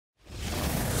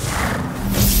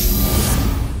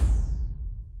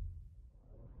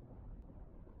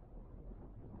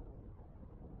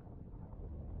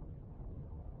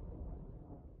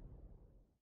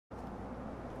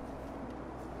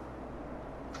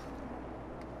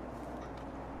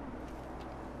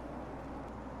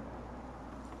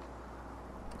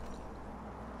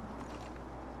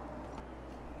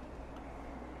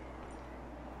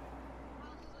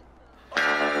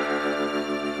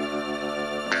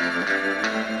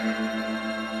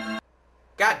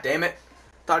God damn it.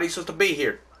 Thought he was supposed to be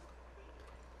here.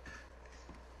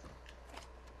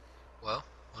 Well,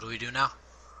 what do we do now?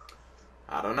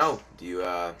 I don't know. Do you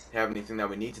have anything that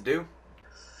we need to do?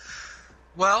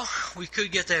 Well, we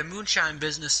could get that moonshine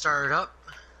business started up.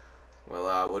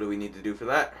 Well, what do we need to do for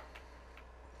that?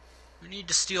 We need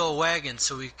to steal a wagon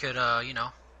so we could, you know,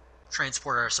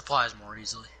 transport our supplies more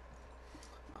easily.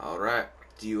 Alright.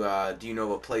 Do you know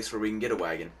of a place where we can get a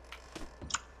wagon?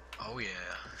 Oh, yeah.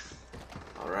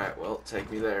 Alright, well, take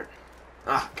me there.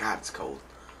 Ah, God, it's cold.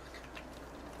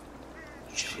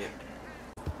 Shit.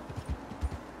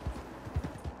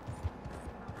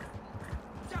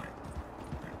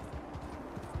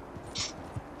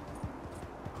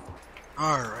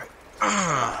 Alright.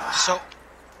 So,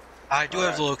 I do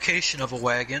have the location of a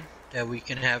wagon that we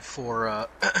can have for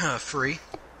free.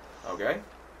 Okay.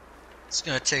 It's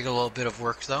going to take a little bit of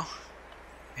work, though.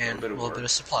 And a little bit of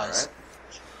supplies. Right.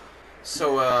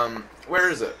 So, where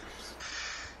is it?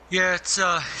 Yeah,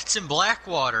 it's in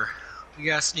Blackwater. We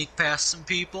gotta sneak past some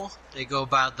people. They go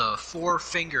by the Four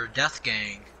Finger Death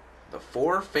Gang. The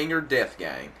Four Finger Death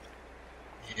Gang.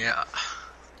 Yeah.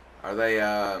 Are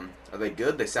they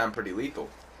good? They sound pretty lethal.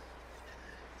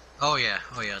 Oh yeah.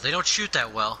 They don't shoot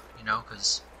that well, you know,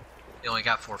 because they only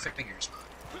got 4 fingers.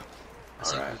 I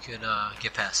think we could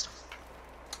get past them.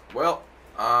 Well,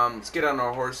 let's get on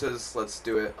our horses. Let's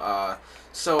do it.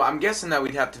 So I'm guessing that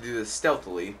we'd have to do this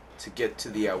stealthily to get to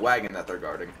the wagon that they're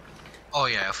guarding. Oh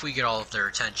yeah, if we get all of their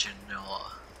attention,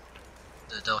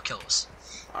 they'll kill us.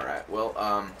 All right. Well,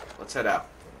 let's head out.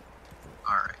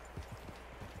 All right.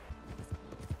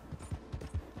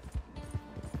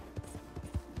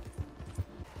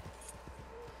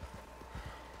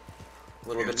 A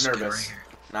little bit nervous. Right,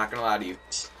 not gonna lie to you.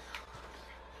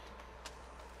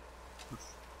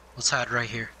 Let's hide right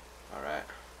here. All right.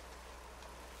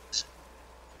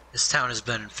 This town has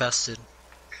been infested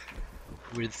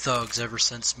with thugs ever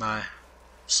since my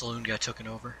saloon got taken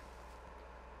over.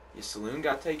 Your saloon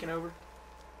got taken over?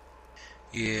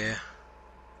 Yeah.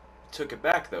 Took it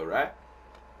back though, right?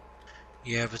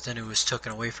 Yeah, but then it was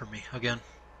taken away from me again.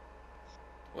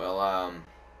 Well,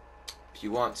 if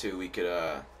you want to, we could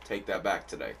take that back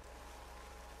today.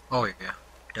 Oh yeah,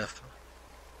 definitely.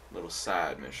 Little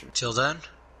side mission. Till then,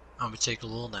 I'm gonna take a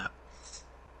little nap.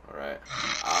 All right.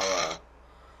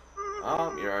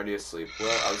 Oh, you're already asleep.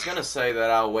 Well, I was gonna say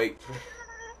that I'll wait for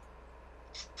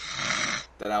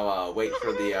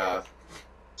the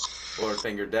Four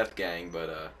Finger Death Gang,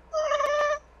 but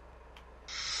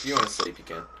if you want to sleep, you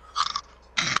can.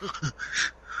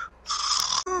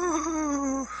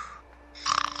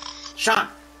 Sean,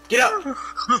 get up!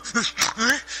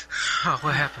 Oh,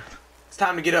 what happened? It's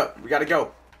time to get up. We gotta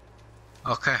go.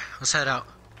 Okay, let's head out.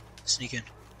 Sneak in.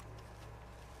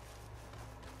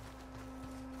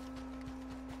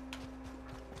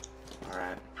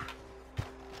 Alright.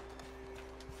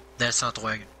 That's not the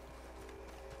wagon.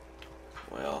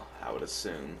 Well, I would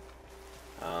assume.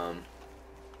 I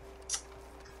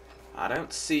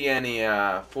don't see any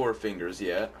Four Fingers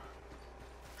yet.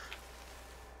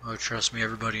 Oh, trust me,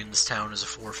 everybody in this town is a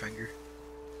Four Finger.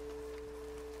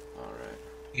 Alright.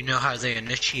 You know how they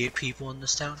initiate people in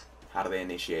this town? How do they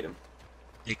initiate them?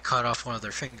 They cut off one of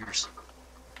their fingers.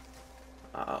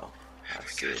 Uh-oh. I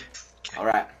see. Good. Okay.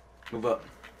 Alright. Move up.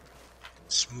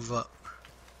 Let's move up.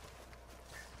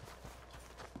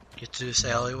 Get to this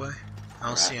alleyway. I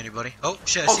don't see anybody. Oh,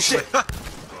 shit, I see somebody.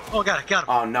 Oh, got it.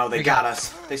 Oh, no, they got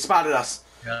us. They spotted us.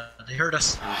 Yeah, they heard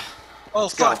us. Oh,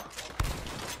 Let's fuck. Go.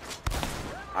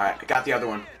 Alright, I got the other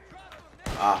one.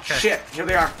 Okay. Shit. Here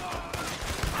they are.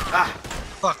 Ah.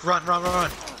 Fuck, run.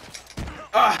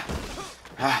 Ah.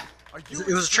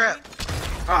 It was a trap.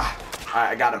 Ah.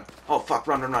 Alright, I got him. Oh, fuck.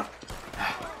 Run.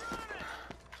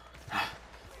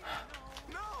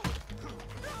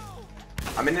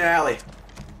 I'm in the alley.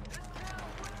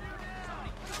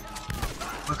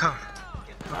 I'm coming.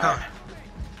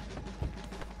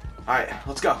 Alright,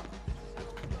 let's go.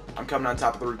 I'm coming on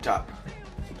top of the rooftop.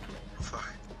 Fuck.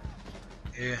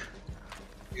 Yeah.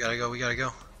 We gotta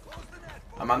go.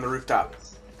 I'm on the rooftop.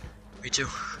 Me too.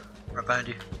 Right behind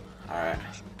you. Alright.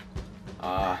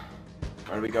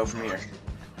 Where do we go from here?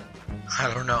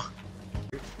 I don't know.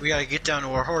 We gotta get down to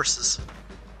our horses.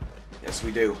 Yes,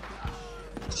 we do.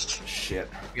 Shit.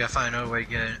 We gotta find another way to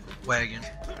get a wagon.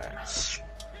 Alright.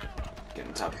 Get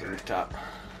on top of the rooftop.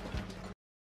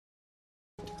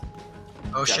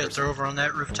 Oh shit, they're over on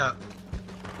that rooftop.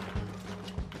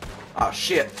 Oh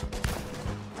shit.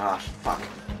 Ah, fuck.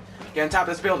 Get on top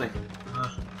of this building.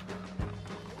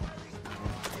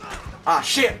 Ah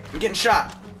shit! I'm getting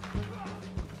shot!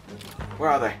 Where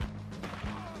are they?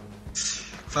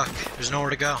 Fuck, there's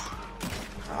nowhere to go.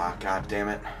 Ah, god damn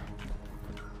it.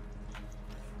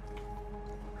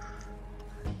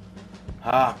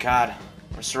 Oh god,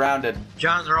 we're surrounded.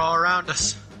 John, they're all around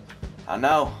us. I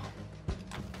know.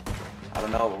 I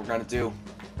don't know what we're gonna do.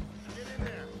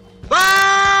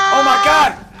 Ah! Oh my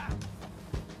god!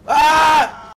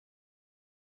 Ah!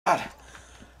 God.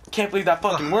 Can't believe that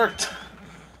fucking worked.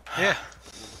 Yeah.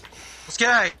 Let's get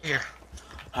out of here.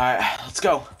 Alright, let's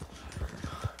go.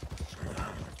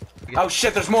 Oh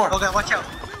shit, there's more! Oh god, watch out.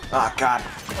 Oh god.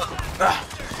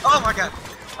 Oh my god.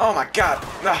 Oh my god.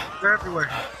 Ah, They're everywhere.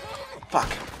 fuck.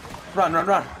 Run, run,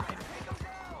 run.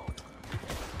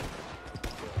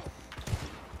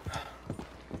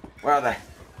 Where are they?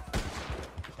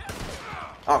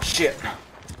 Oh shit.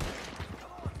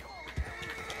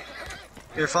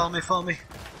 Here, follow me, follow me.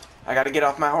 I gotta get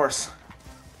off my horse.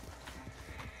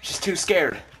 She's too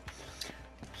scared.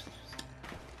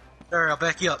 There, I'll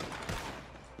back you up.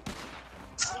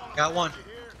 Got one.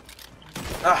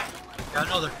 Ah. Got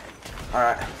another.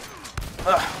 Alright.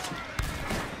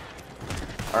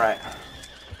 Alright.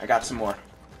 I got some more.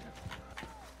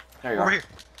 There you Over go. here.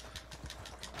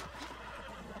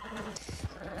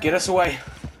 Get us away.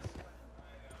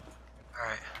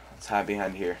 Alright. Let's hide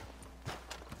behind here.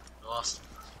 Lost.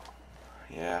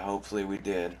 Yeah, hopefully we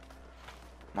did.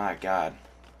 My god.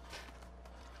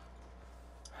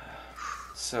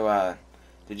 So,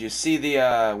 did you see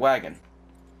the, wagon?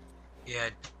 Yeah,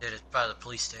 I did it by the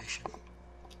police station.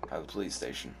 By the police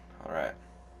station. Alright.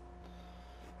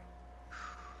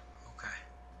 Okay.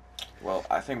 Well,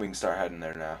 I think we can start heading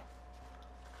there now.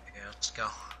 Yeah, let's go.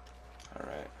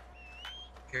 Alright.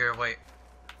 Here, wait.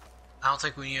 I don't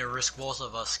think we need to risk both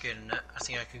of us getting it. I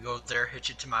think I could go there, hitch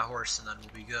it to my horse, and then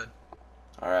we'll be good.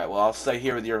 Alright, well, I'll stay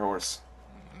here with your horse.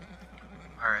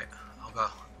 Alright, I'll go.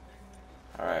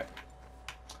 Alright.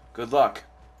 Good luck.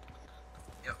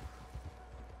 Yep.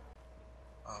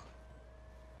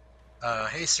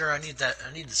 Hey sir, I need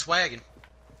this wagon.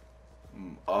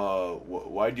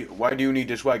 Why do you need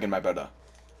this wagon, my brother?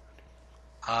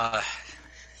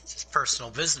 It's just personal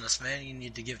business, man. You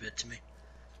need to give it to me.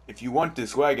 If you want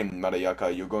this wagon,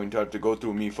 Marayaka, you're going to have to go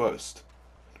through me first.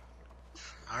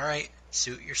 Alright,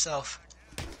 suit yourself.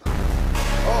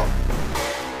 Oh!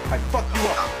 I fucked you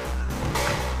up!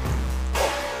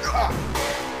 Oh! Ah!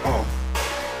 Oh!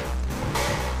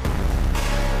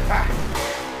 Ah!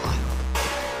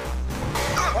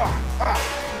 Ah! Ah!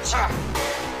 Ah!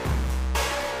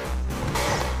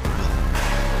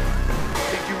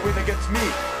 Think you win against me?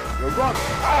 You're wrong!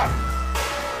 Ah!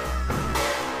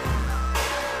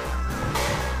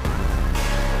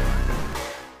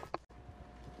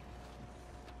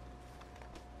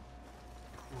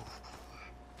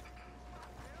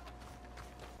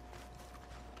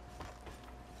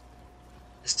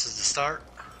 This is the start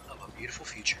of a beautiful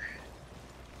future.